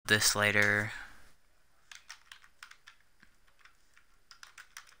this later.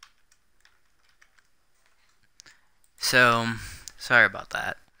 So, sorry about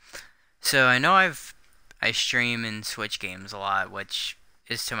that. So I know I stream and Switch games a lot, which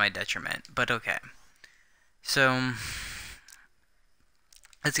is to my detriment, but okay. So,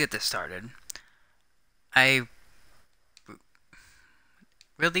 let's get this started. I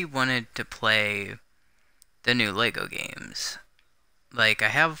really wanted to play the new Lego games. Like, I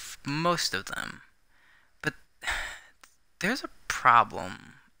have most of them, but there's a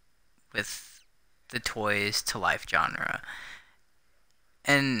problem with the toys to life genre.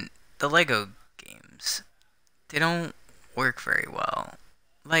 And the Lego games, they don't work very well.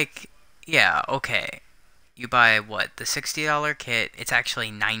 Like, yeah, okay. You buy what, the $60 kit, it's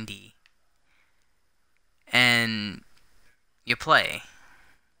actually 90. And you play,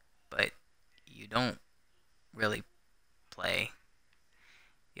 but you don't really play.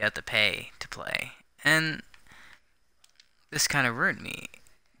 You have to pay to play. And this kind of ruined me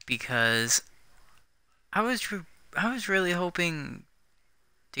because I was really hoping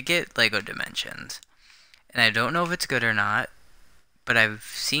to get Lego Dimensions. And I don't know if it's good or not, but I've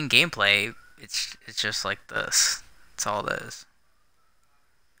seen gameplay. It's just like this. It's all it is.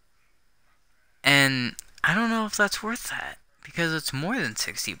 And I don't know if that's worth that because it's more than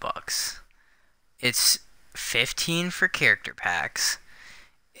 60 bucks. It's 15 for character packs.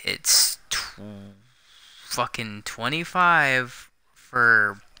 It's fucking 25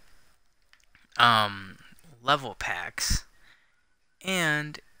 for level packs.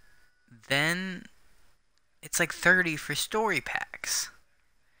 And then it's like 30 for story packs.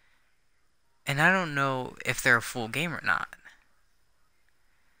 And I don't know if they're a full game or not.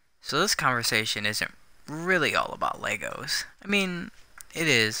 So this conversation isn't really all about Legos. I mean, it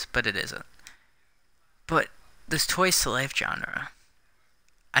is, but it isn't. But this Toys to Life genre,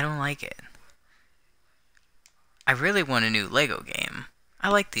 I don't like it. I really want a new Lego game. I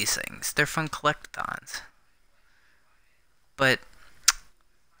like these things. They're fun collectathons. But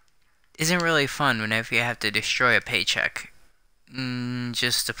isn't really fun whenever you have to destroy a paycheck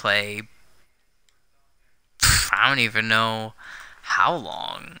just to play. I don't even know how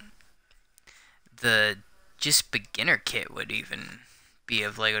long the just beginner kit would even be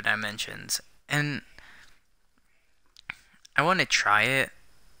of Lego Dimensions. And I want to try it,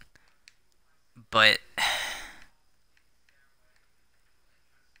 but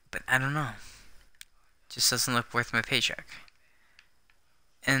I don't know. It just doesn't look worth my paycheck.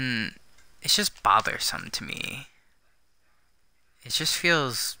 And it's just bothersome to me. It just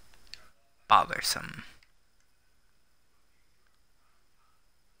feels bothersome.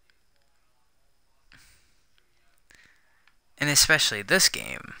 And especially this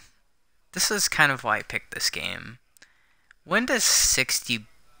game. This is kind of why I picked this game. When does 60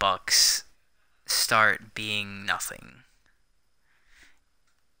 bucks start being nothing?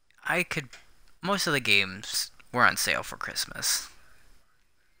 Most of the games were on sale for Christmas.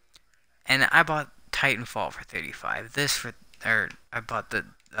 And I bought Titanfall for 35. I bought the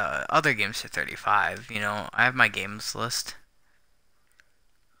other games for 35. You know, I have my games list.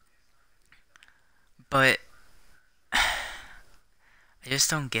 But I just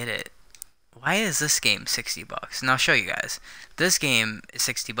don't get it. Why is this game 60 bucks? And I'll show you guys. This game is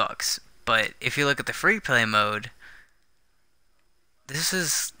 60 bucks. But if you look at the free play mode, this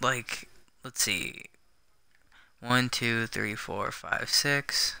is like, let's see. 1, 2, 3, 4, 5,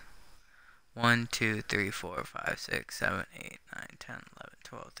 6. 1, 2, 3, 4, 5, 6, 7, 8, 9, 10, 11,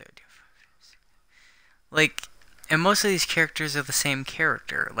 12, 13, 14, 15. Like, and most of these characters are the same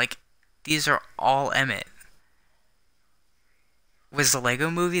character. Like, these are all Emmett. Was the Lego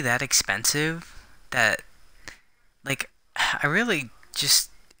movie that expensive? That, like, I really just,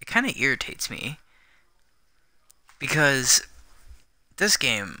 it kind of irritates me. Because this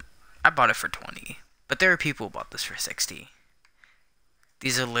game, I bought it for 20. But there are people who bought this for 60.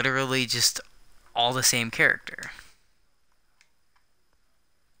 These are literally just all the same character.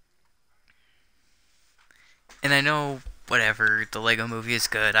 And I know, whatever, the Lego movie is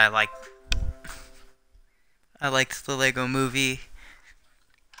good. I liked the Lego movie.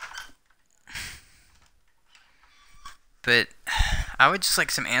 But I would just like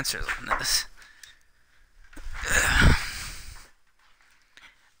some answers on this.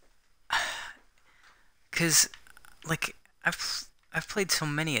 Cause, like, I've played so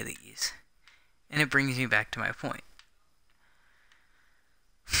many of these, and it brings me back to my point.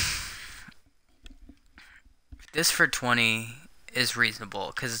 This for 20 is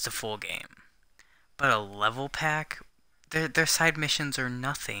reasonable because it's a full game, but a level pack, their side missions are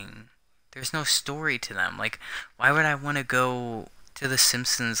nothing. There's no story to them. Like, why would I want to go to the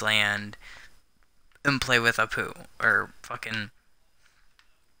Simpsons land and play with Apu or fucking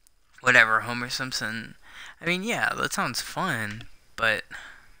whatever, Homer Simpson. I mean, yeah, that sounds fun, but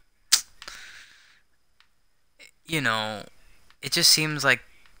you know, it just seems like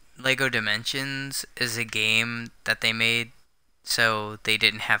Lego Dimensions is a game that they made so they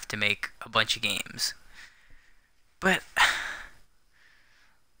didn't have to make a bunch of games. But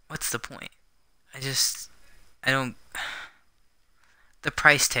what's the point? I just I don't the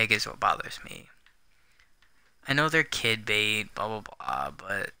price tag is what bothers me. I know they're kid bait, blah blah blah,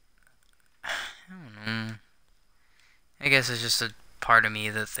 but I don't know. I guess it's just a part of me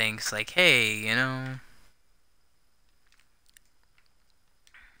that thinks like, hey,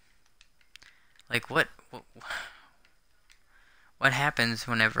 like what happens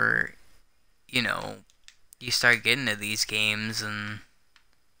whenever you know you start getting to these games and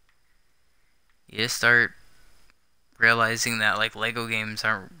you just start realizing that like Lego games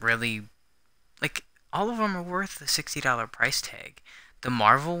aren't really like all of them are worth the $60 price tag. The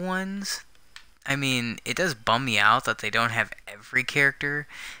Marvel ones, I mean, it does bum me out that they don't have every character.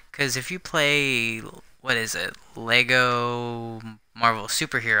 Because if you play, what is it, Lego Marvel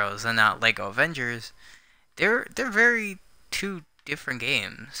Superheroes and not Lego Avengers, they're very two different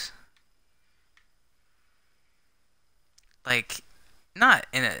games. Like, not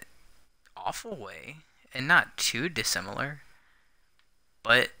in an awful way, and not too dissimilar,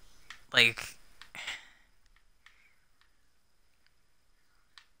 but like,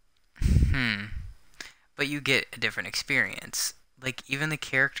 hmm. But you get a different experience. Like, even the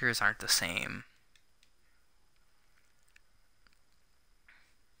characters aren't the same.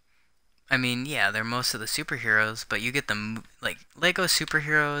 I mean, yeah, they're most of the superheroes, but you get the like Lego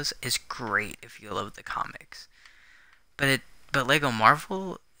superheroes is great if you love the comics. But Lego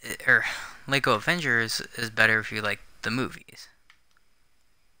Marvel or Lego Avengers is better if you like the movies.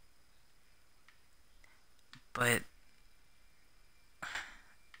 But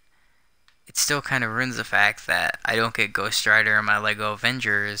it still kind of ruins the fact that I don't get Ghost Rider in my Lego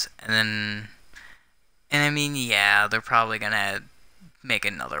Avengers, and I mean, yeah, they're probably gonna make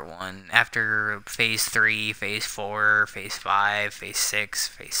another one after Phase 3, Phase 4, Phase 5, Phase 6,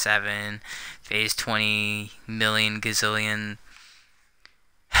 Phase 7, Phase 20 million gazillion.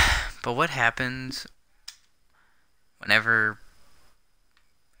 But what happens whenever.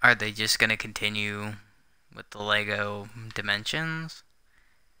 Are they just gonna continue with the Lego Dimensions?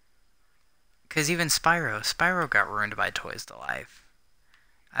 Because even Spyro got ruined by Toys to Life.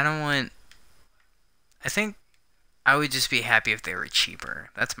 I don't want. I think I would just be happy if they were cheaper.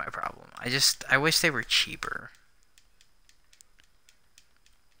 That's my problem. I wish they were cheaper.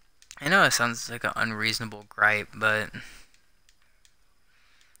 I know it sounds like an unreasonable gripe, but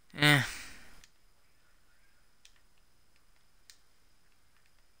eh.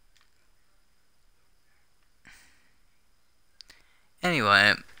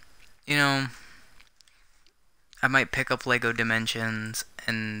 Anyway, you know, I might pick up Lego Dimensions,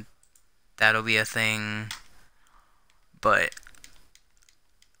 and that'll be a thing. But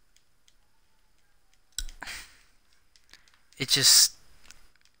it just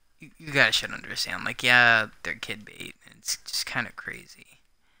you guys should understand. Like, yeah, they're kid bait. It's just kind of crazy.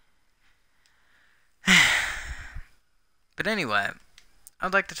 But anyway,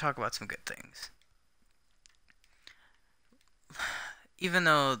 I'd like to talk about some good things. Even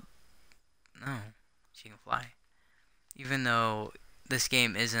though, no, she can fly. Even though this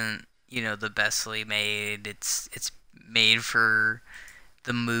game isn't, the bestly made. It's made for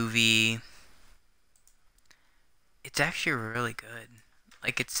the movie. It's actually really good.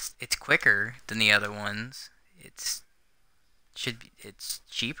 Like it's quicker than the other ones. It's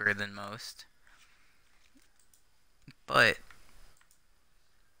cheaper than most. But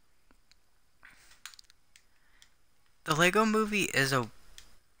the Lego movie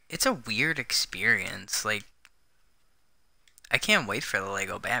it's a weird experience. Like I can't wait for the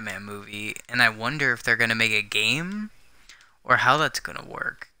Lego Batman movie, and I wonder if they're gonna make a game or how that's gonna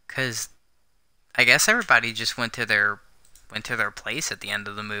work. Cause I guess everybody just went to their place at the end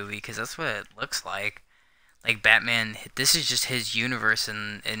of the movie because that's what it looks like. Like Batman, this is just his universe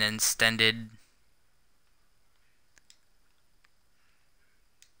in an extended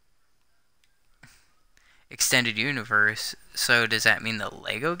universe. So does that mean the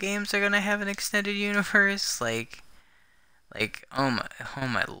Lego games are gonna have an extended universe? Like oh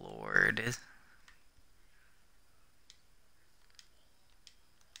my lord.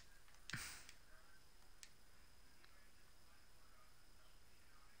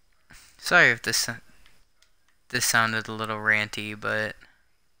 Sorry if this sounded a little ranty, but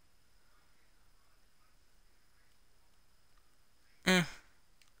Eh.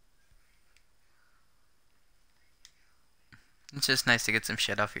 It's just nice to get some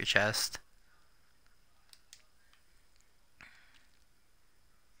shit off your chest.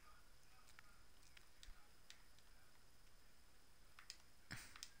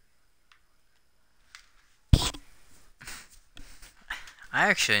 I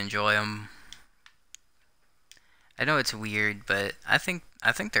actually enjoy them. I know it's weird, but I think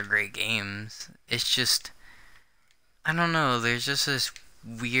they're great games. It's just I don't know. There's just this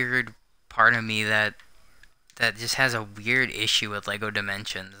weird part of me that just has a weird issue with Lego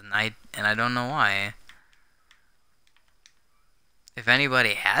Dimensions, and I don't know why. If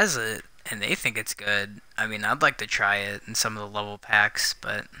anybody has it and they think it's good, I mean, I'd like to try it in some of the level packs,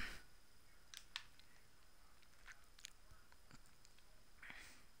 but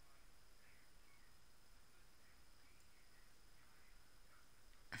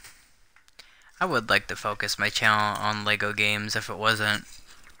I would like to focus my channel on Lego games if it wasn't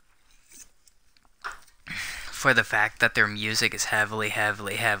for the fact that their music is heavily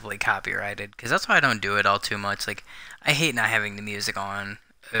copyrighted. Because that's why I don't do it all too much. Like, I hate not having the music on.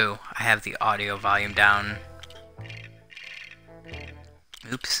 Ooh, I have the audio volume down.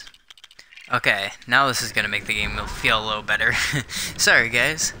 Oops. Okay, now this is gonna make the game feel a little better. Sorry,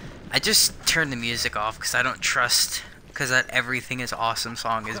 guys. I just turned the music off because I don't trust... Because that Everything is Awesome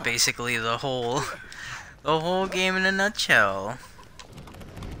song is basically the whole game in a nutshell.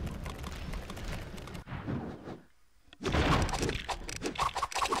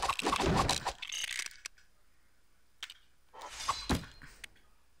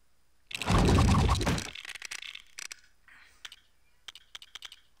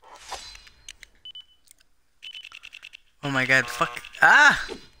 Oh my god, fuck. Ah!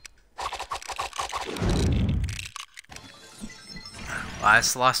 Well, I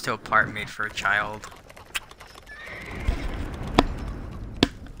just lost to a part made for a child.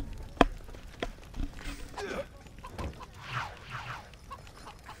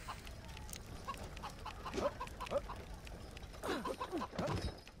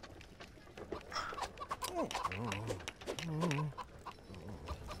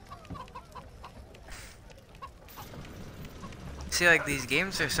 See, like, these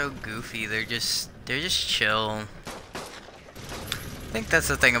games are so goofy, they're just chill. I think that's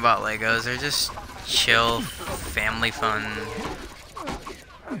the thing about Legos, they're just chill, family fun.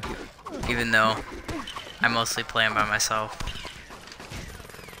 Even though I mostly play them by myself.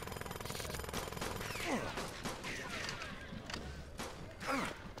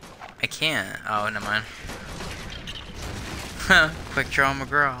 I can't. Oh, never mind. Quick Draw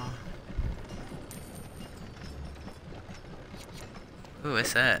McGraw. Ooh,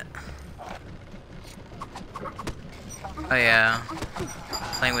 what's that? Oh yeah.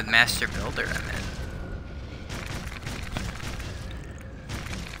 Playing with Master Builder, I meant.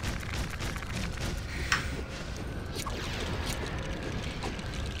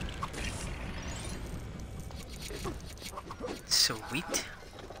 Sweet.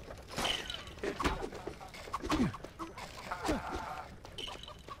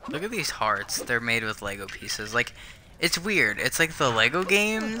 Look at these hearts. They're made with Lego pieces. Like, it's weird. It's like the Lego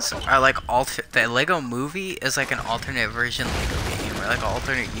games are like the Lego movie is like an alternate version Lego game, or like an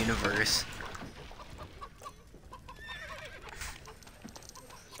alternate universe.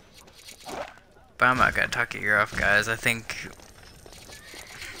 But I'm not gonna talk your ear off, guys. I think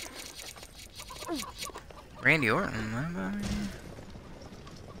Randy Orton. What about me?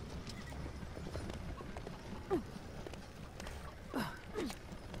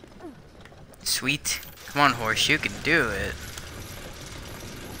 Sweet. Come on, horse, you can do it.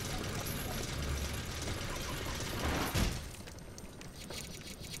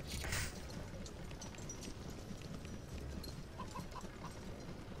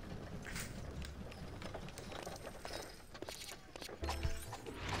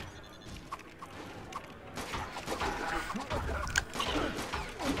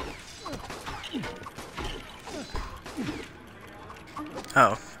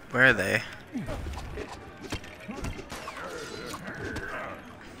 Oh, where are they?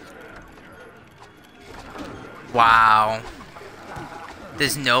 Wow.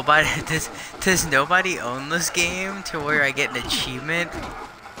 Does nobody own this game to where I get an achievement?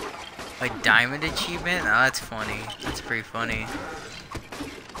 A diamond achievement? Oh, that's funny. That's pretty funny.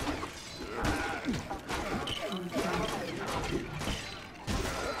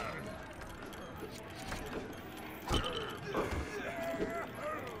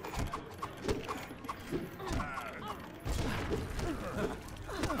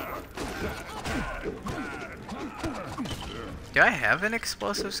 Do I have an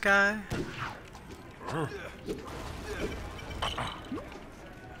explosive sky?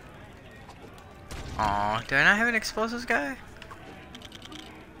 Aw, do I not have an explosives guy?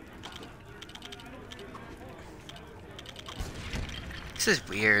 This is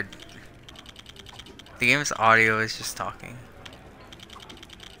weird. The game's audio is just talking.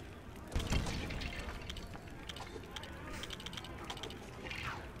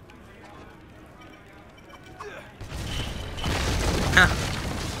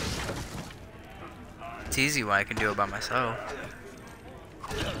 It's easy why I can do it by myself.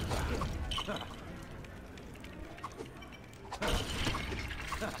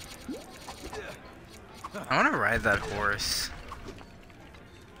 I want to ride that horse.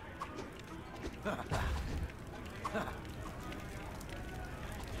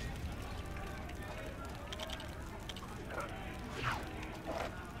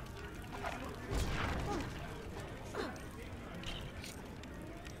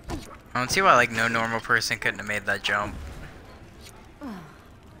 I don't see why like no normal person couldn't have made that jump.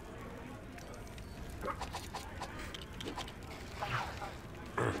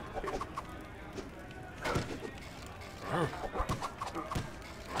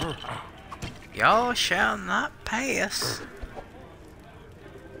 Y'all shall not pass.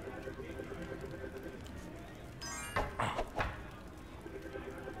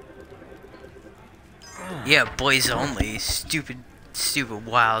 Yeah, boys only. Stupid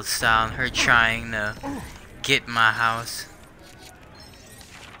wild style and her trying to get in my house.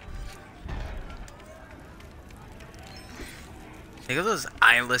 Think of those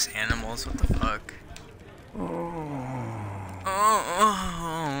eyeless animals, what the fuck? Oh.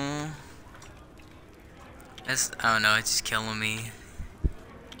 That's, I don't know, it's just killing me.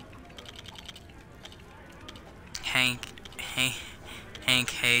 Hank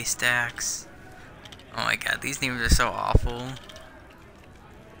Haystacks. Oh my god, these names are so awful.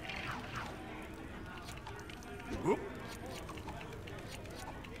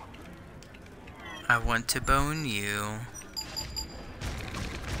 I want to bone you.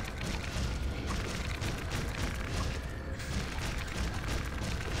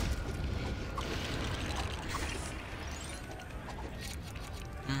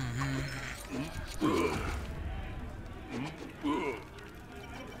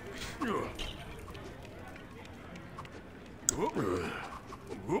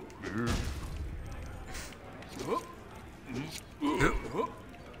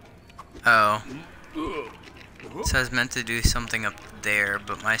 Oh. So I was meant to do something up there,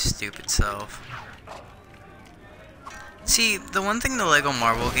 but my stupid self. See, the one thing the Lego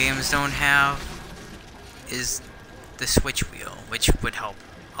Marvel games don't have is the switch wheel, which would help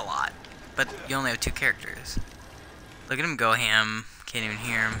a lot. But you only have 2 characters. Look at him go ham. Can't even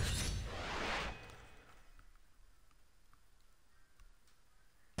hear him.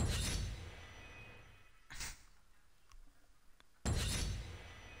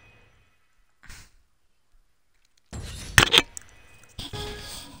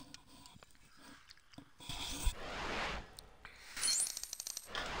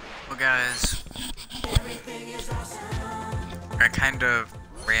 Well guys, I kind of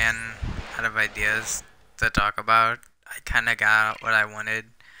ran out of ideas to talk about. I kind of got what I wanted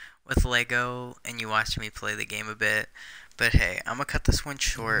with Lego, and you watched me play the game a bit. But hey, I'm gonna cut this one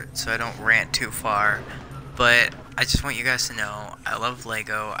short so I don't rant too far. But I just want you guys to know, I love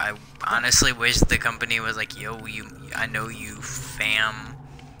Lego. I honestly wish the company was like, yo, I know you fam,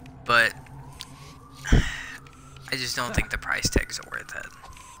 but I just don't think the price tags are worth it.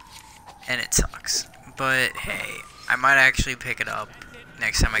 And it sucks. But hey, I might actually pick it up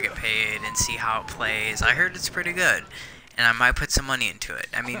next time I get paid and see how it plays. I heard it's pretty good, and I might put some money into it.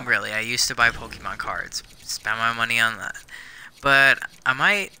 I mean, really, I used to buy Pokemon cards, spend my money on that. But I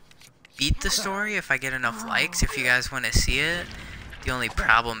might beat the story if I get enough likes, if you guys want to see it. The only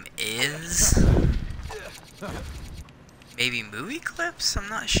problem is maybe movie clips? I'm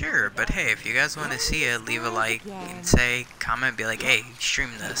not sure. But hey, if you guys want to see it, leave a like and say, comment, be like, hey,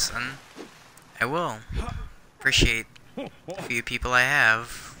 stream this, and I will. Appreciate the few people I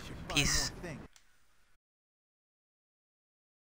have. Peace.